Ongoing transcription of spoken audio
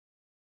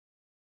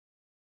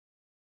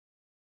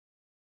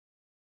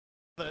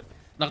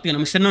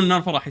ضاغطينه يستنون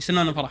النانو فرح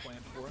النانو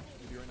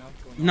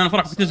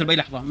فرح بتنزل باي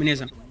لحظه من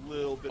يزن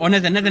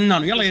ونزل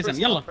النانو يلا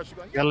يزن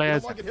يلا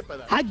يزن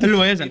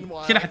حلوه يزن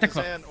كذا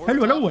حتكفى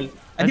حلوه الاول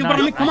اديب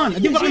برميك كمان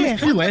اديب برميك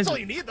حلوه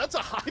يزن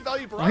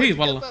رهيب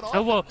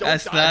والله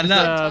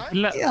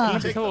لا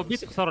سووا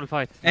بيت خسر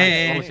الفايت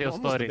والله شيء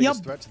اسطوري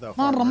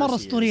مره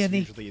اسطوريه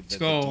ذي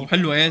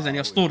حلوه يزن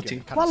يا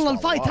اسطورتي والله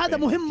الفايت هذا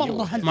مهم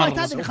مره الفايت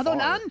هذا اللي خذوه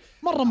الان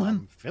مره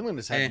مهم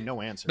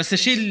بس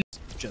الشيء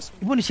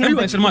يبون شيء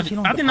حلوه يا سلماجي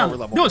اعطي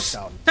النانو دوس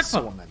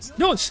تكفى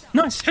دوس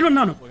نايس حلو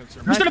النانو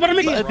مشترك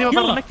برميك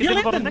يلا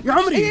يا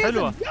عمري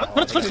حلوه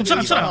خلص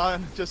بسرعه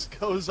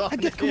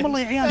حقتكم والله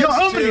يا عيال يا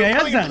عمري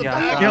يا يزن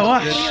يا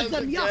وحش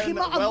يا اخي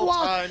ما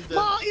اضواء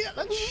ما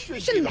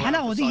ايش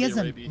الحلاوه ذي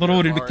يزن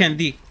ضروري البكان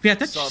ذي فيها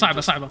تاتش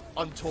صعبه سريع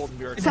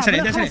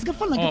خلاص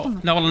قفلنا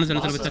لا والله نزل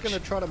بالتاتش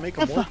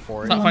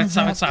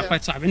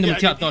فايت صعب عندهم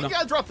امتياز دولة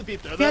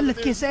قال لك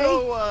كيسي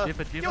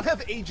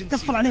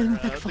قفل عليه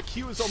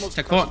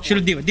تكفون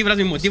شيلوا الديفا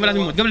لازم يموت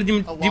قبل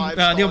ديفا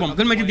بوم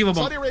قبل ما يجيب ديفا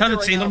بوم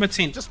 93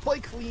 94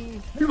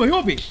 حلوه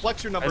يوبي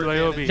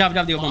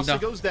جاب ديفا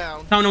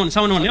بوم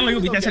ساونون يلا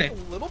يوبي دعس عليه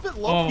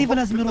ديفا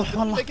لازم يروح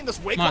والله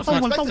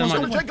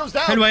طول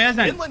حلوه يا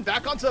زين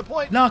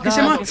لا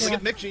كيسي مات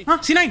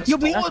سي 9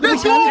 يوبي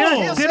سي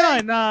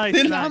 9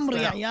 نايس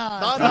عمري يا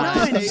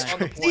عيال سي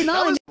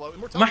 9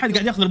 ما حد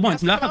قاعد ياخذ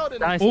البوينت ملاحظ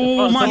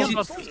اوه ماشي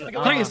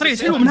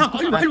ريس حلوه من هاكو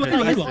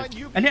حلوه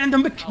اللي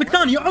عندهم بك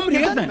ثاني يا عمري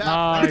يا زين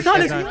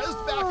الثالث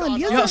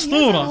يا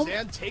اسطوره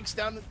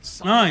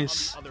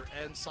نايس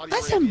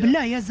قسم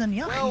بالله يا زن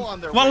يا اخي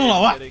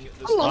والله واحد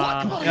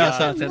الله اكبر يا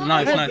ساتر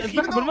نايس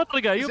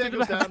بالمطرقه يوبي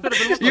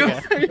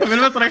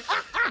بالمطرقه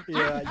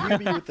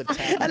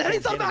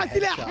الحين صار معه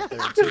سلاح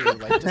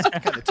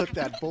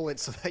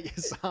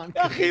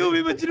يا اخي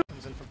يوبي مجنون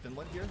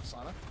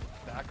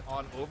back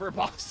on over.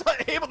 Boss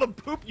able to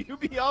poop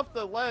Yubi off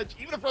the ledge,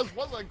 even if Rose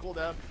was on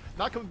cooldown.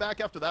 Not coming back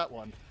after that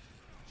one.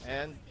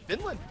 And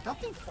Finland,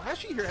 nothing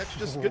flashy here. That's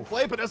just good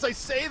play. But as I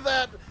say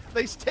that,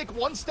 they take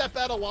one step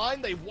out of line.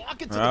 They walk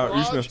into the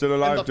garage. Still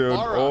alive, and the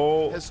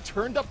dude. has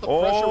turned up the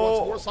pressure once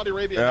more. Saudi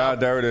Arabia. Yeah,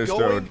 there it is,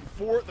 going dude.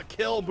 for the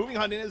kill, moving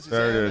on in as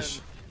there it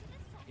is.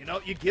 You know,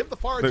 you give the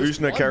Farah the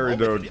just one carry,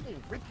 moment, dude. it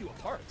will rip you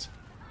apart.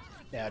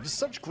 Yeah, just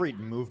such great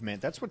movement.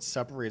 That's what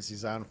separates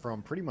Zizan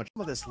from pretty much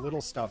some of this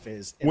little stuff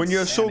is. When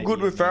you're so good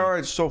with Farah,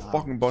 it's so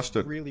fucking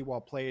busted. Really well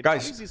played.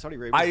 Guys,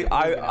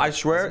 I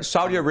swear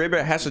Saudi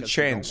Arabia has a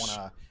chance.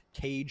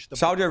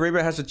 Saudi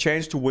Arabia has a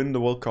chance to win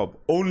the World Cup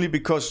only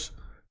because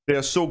they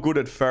are so good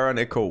at Farah and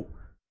Echo.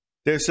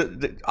 There's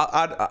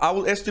I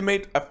will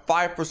estimate a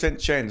 5%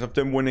 chance of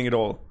them winning it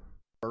all.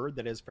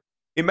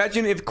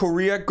 Imagine if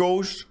Korea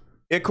goes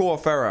Echo or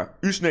Farah.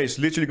 Usna is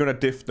literally gonna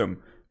diff them.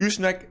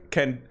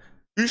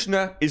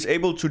 Usna is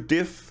able to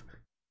diff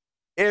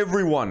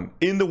everyone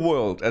in the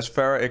world as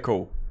Farah Echo.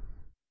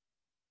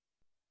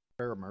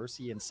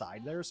 Mercy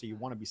inside there, so you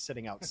want to be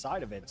sitting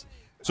outside of it.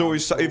 So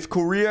if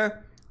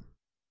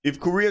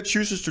Korea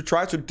chooses to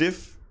try to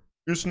diff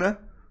Usna,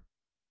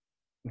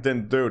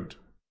 then dude,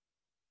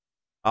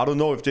 I don't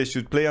know if they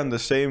should play on the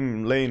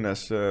same lane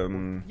as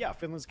yeah,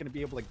 Finland's going to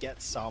be able to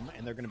get some,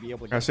 and they're going to be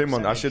able to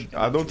get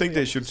I don't think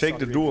they should take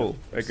the duel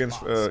against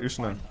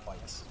Usna.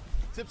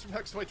 Tips from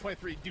Hex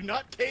 2023: do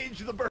not cage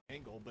the bird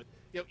angle, but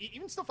you know,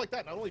 even stuff like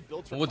that not only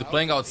builds. What, the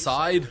playing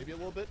outside?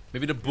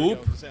 Maybe the boop.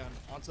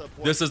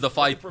 This is the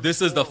fight.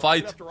 This is the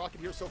fight.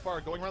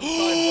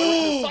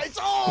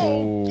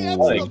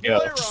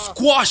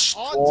 Squashed.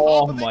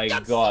 Oh my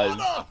god.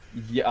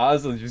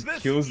 Yazan just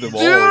kills them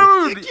all.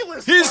 Dude,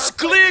 he's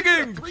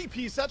clearing.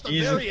 He's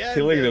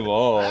killing them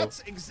all.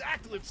 That's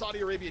exactly what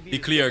Saudi Arabia needs. He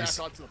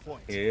clears.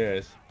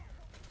 Yes.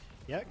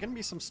 Yeah, gonna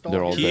be some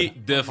stalls. He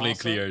definitely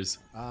clears.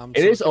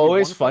 It is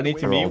always funny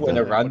to me when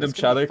a random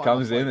chatter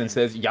comes in and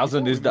says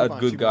Yazan is that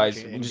good,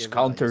 guys. You just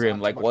counter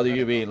him. Like, what do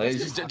you mean? Like,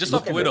 just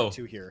swap Widow.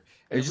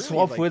 Just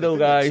swap Widow,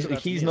 guys.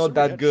 He's not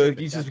that good.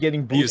 He's just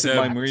getting boosted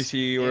by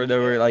Mercy or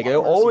whatever. Like, I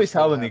always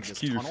have an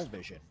excuse.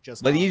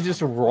 But he's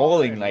just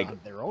rolling like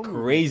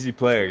crazy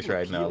players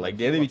right now. Like,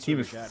 the enemy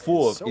team is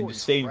full of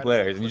insane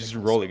players and he's just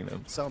rolling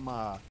them.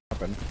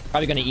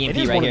 Probably gonna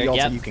EMP right here.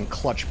 Yeah, you can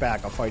clutch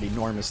back a fight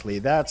enormously.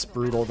 That's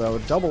brutal though.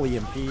 Double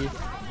EMP.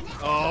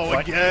 Oh,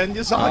 again,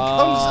 Yazan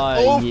comes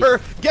over,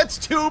 gets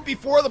two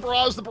before the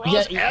barrage. The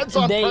barrage adds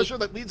on pressure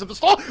that leads him to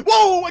stall.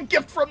 Whoa, a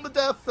gift from the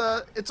death.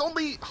 It's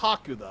only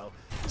Haku though.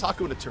 It's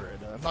Haku in a turret.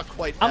 Not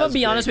quite. I'm gonna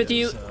be honest with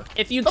you.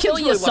 If you kill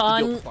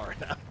Yazan,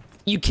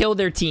 you kill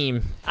their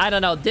team. I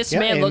don't know. This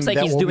man looks like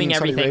he's doing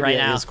everything right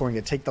now. He's going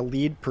to take the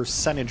lead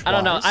percentage-wise. I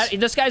don't know.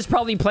 this guy's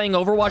probably playing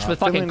Overwatch with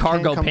fucking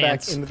cargo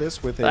pants.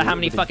 How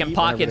many fucking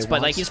pockets?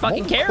 But like he's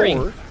fucking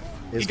carrying.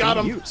 He got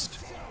him.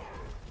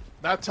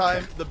 That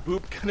time, the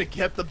boop gonna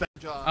get the bad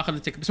job. اخذ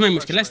التك بس ما هي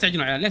مشكله لا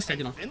يستعجلون عليه لا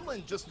يستعجلون.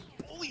 Finland just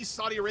bullies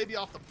Saudi Arabia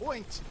off the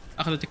point.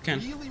 اخذ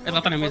التكان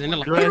اضغط عليهم يزن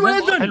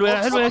يلا حلوه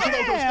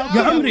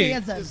يا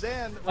عمري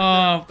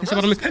كسب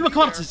رميك حلوه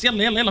كوارتز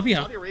يلا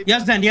فيها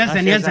يزن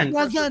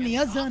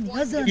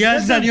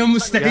يا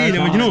مستحيل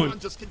يا مجنون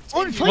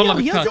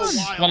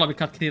والله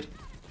بكات كثير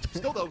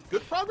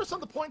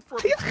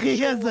يا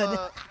اخي يزن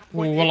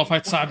والله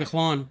فايت صعب يا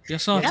اخوان يا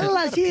ساتر.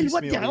 يلا شيل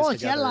ودع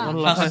روش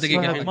يلا. اخر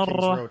دقيقة الحين.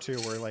 مرة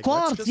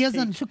كوارتز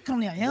يزن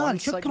شكرا يا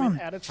عيال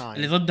شكرا.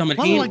 اللي ضدهم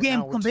والله الحين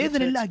جيمكم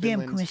باذن الله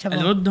جيمكم يا شباب.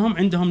 اللي ضدهم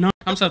عندهم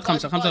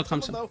 5-5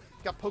 5-5.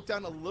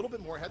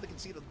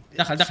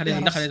 دخل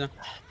يزن.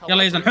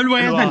 يلا يزن حلوة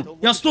يا يزن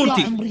يا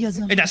اسطورتي.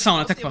 ادع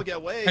الساونا تكفى.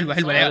 حلوة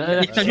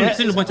العيال يحتاجون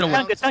يحسنوا البوينت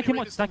الاول. تاكي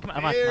موت تاكي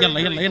مات. يلا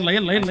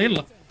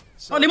يموت.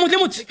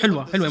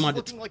 حلوة يا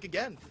ماجد.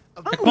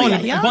 تكفون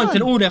البوينت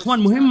الاولى يا اخوان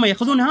مهمة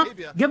ياخذونها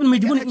قبل ما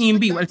يجيبون اي ام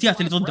بي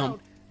والتيات اللي ضدهم.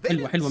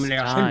 حلوة من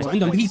العيال. حلوة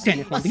عندهم دقيقتين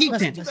يا اخوان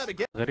دقيقتين.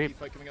 غريب.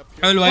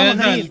 حلوة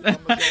يا يزن.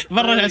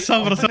 برا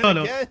السامبر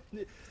سولو.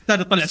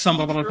 تاني طلع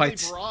السامبر برا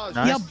الفايت.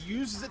 يب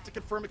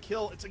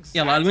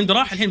يلا الويندو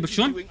راح الحين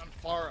بتشون.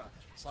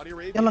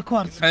 يلا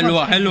كوارتز.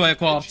 حلوة يا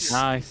كوارتز.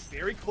 نايس.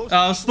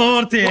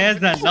 اسطورتي يا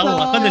يزن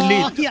الله خذ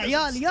الليد. يا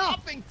عيال يا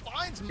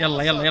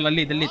يلا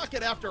الليد.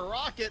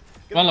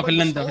 والله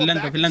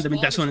فنلندا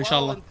بيدعسون ان شاء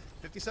الله.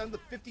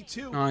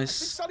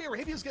 نايس.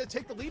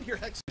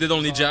 They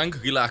don't need Jang.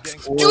 Relax.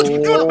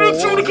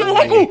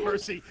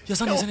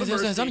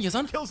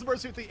 يزن.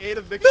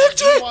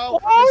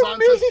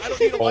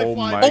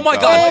 Oh my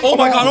god.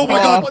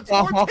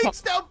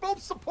 Takes down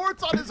both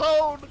supports on his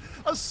own.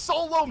 A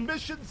solo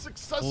mission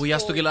successful. Oh, he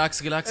has to relax.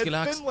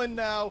 Finland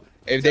now.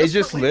 If they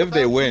just live,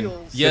 they win.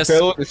 Yes. The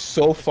payload is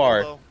so far.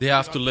 They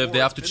have to live.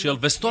 They have to chill.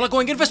 Vestola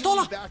going in.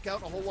 Vestola. Back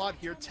out a whole lot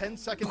here. 10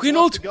 seconds Queen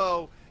left ult. to go.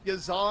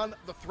 Yazan,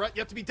 the threat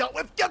yet to be dealt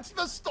with, gets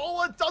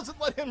Vestola, doesn't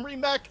let him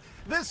remech.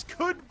 This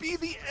could be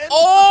the end.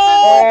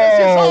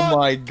 Oh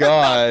my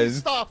god.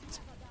 Stopped.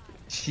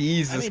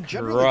 Jesus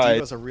Christ.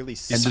 It was a really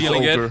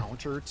feeling it.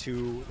 counter to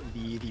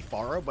the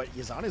Pharah, but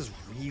Yazan is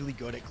really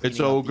good at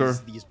cleaning up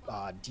these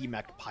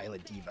DMEC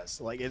pilot divas.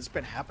 Like, it's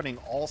been happening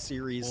all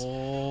series.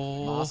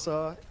 Masa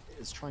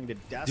is trying to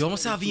They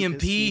almost have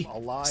EMP.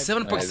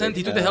 7%.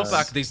 He took the Yes. health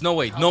back. There's no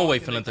way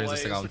Finland turns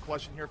this around. The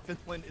question here,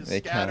 Finland is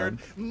They scattered.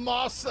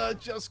 Masa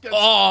just gets Oh.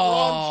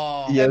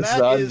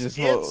 Yazan just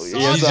went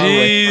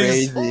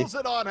crazy. pulls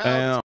it on out.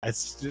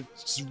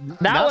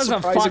 That was a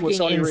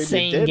fucking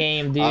insane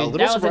game, dude.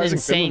 That was an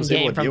insane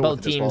game from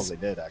both teams.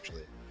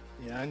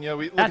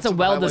 That's a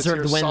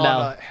well-deserved win,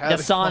 though.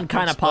 Yasan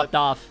kind of popped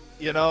off.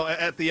 You know,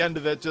 at the end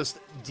of it, just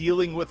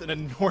dealing with an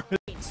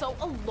enormous... So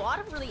a lot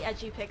of really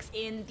edgy picks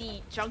in the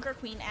Junker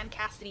Queen and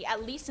Cassidy, at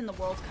least in the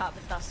World Cup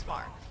thus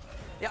far.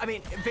 Yeah, I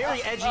mean,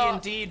 very edgy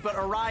indeed, but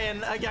Orion,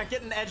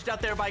 getting edged out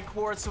there by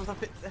Quartz with a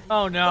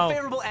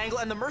favorable angle,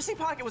 and the Mercy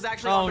Pocket was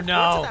actually on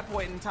Quartz at that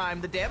point in time.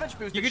 The damage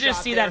boost. You could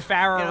just see that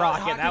Pharah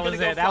rocket. That was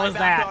it. That was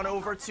that.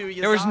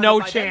 There was no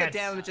chance. The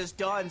damage is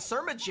done.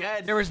 Surmajed.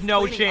 There was no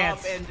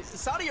chance. And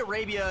Saudi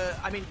Arabia,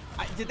 I mean,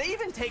 did they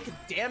even take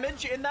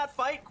damage in that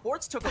fight?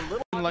 Quartz took a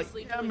little. Like,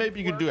 yeah, maybe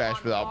you could do Ash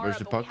without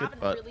Mercy Pocket,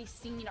 but really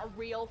seen a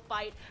real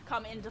fight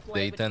come into play.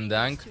 They 10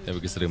 dank. تبي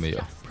قصري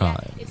مية.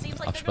 Prime.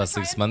 After past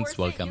 6 months,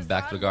 welcome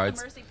back to the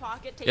guards.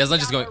 Yeah, it's not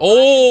just going.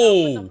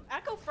 Oh!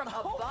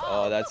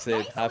 Oh, that's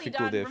it. Half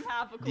equal diff.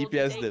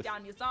 DPS diff.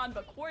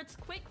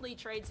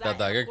 That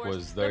direct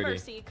was dirty.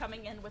 Mercy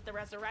coming in with the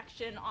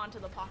resurrection onto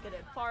the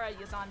pocketed Pharah.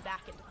 Yazan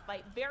back into the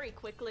fight very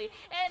quickly.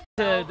 And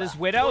this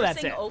Widow,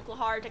 that's it.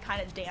 Oklahar to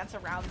kind of dance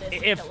around this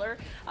killer.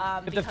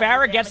 If the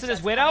Pharah gets to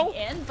this Widow,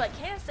 but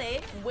KSA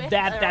with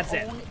that's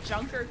their own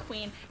Junker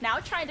Queen now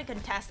trying to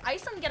contest.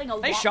 Ison getting a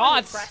lot more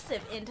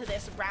aggressive into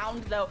this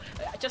round, though,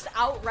 just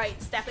outright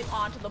stepping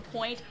onto the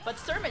point. But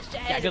Surmajed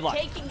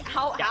taking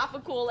out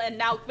Half-a-Cool, and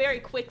now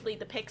very quickly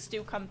the picks do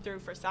come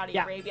through for Saudi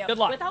Arabia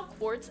without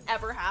Quartz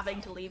ever having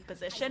to leave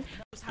position.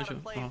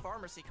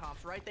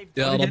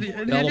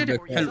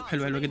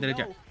 حلو قدر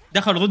يرجع.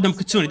 دخلوا ضدهم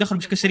كتسوني دخلوا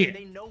بشكل سريع.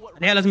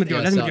 العيال لازم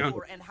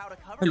يرجعون.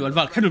 حلو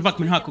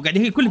الفالك من هاكو قاعد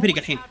هي كل فريق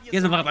الحين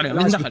يزن ضغط عليهم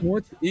يزن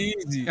دخل.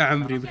 يا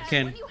عمري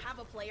بكين.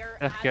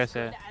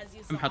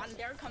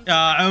 يا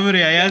عمري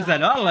يا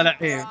يزن والله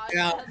لعيب.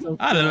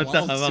 هذا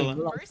المنتخب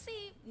والله.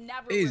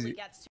 ايزي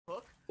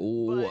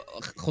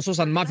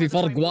وخصوصا ما في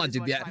فرق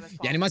واجد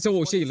يعني ما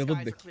سووا شيء اللي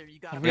ضدك.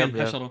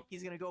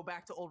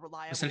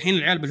 بس الحين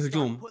العيال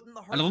بالهجوم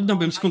اللي ضدهم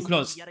بيمسكون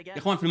كلوز يا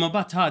اخوان. في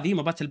المابات هذه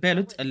مابات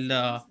البيلود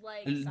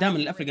دائما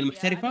الافرقه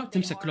المحترفه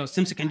تمسك كلوز،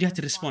 تمسك عند جهه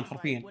الريسبون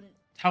حرفيا،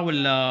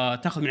 تحاول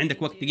تاخذ من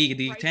عندك وقت دقيقه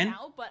دقيقتين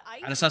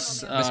على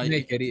اساس بس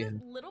مي كريهه.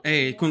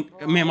 ايه يكون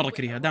مي مره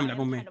كريهه دائما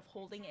يلعبون مي.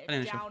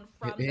 خلينا نشوف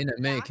هنا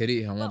مي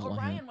كريهه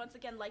مره.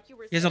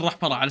 يزن راح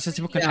برا على اساس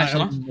يفك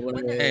الحشره.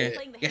 ايه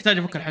يحتاج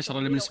يفك الحشره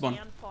اللي من السبون.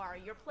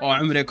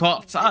 عمري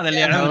كوارتز هذا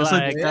اللي عمري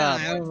صدق.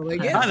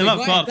 هذا ما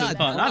بكوارتز،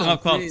 هذا ما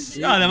بكوارتز،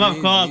 هذا ما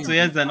بكوارتز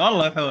يزن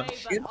والله يحوش.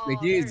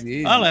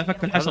 والله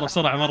يفك الحشره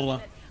بسرعه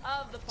مره.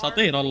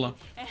 اساطير والله.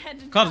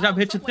 كار جاب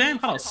هيتشتين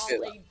خلاص.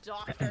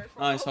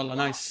 نايس والله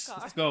نايس.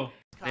 ليتس جو.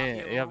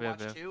 يب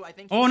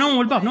اوه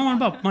نوم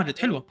الباب ماجد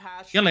حلوه.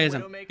 يلا يا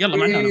زلمه يلا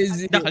معنا.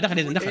 دخل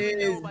يا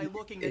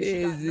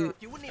زلمه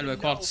حلوه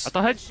كوارتز.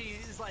 اعطاه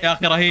يا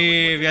اخي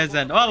رهيب يا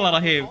زلمه والله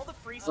رهيب.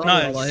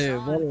 نايس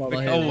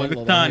والله اول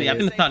بالثاني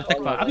يعطينا الثالث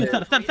تكفى. عطني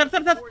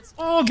الثالث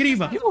اوه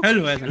قريبه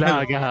حلوه يا زلمه.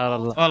 لا قهر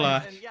الله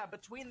والله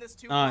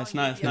نايس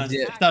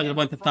يحتاج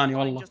البوينت الثاني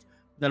والله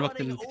ذا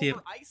الوقت الكثير.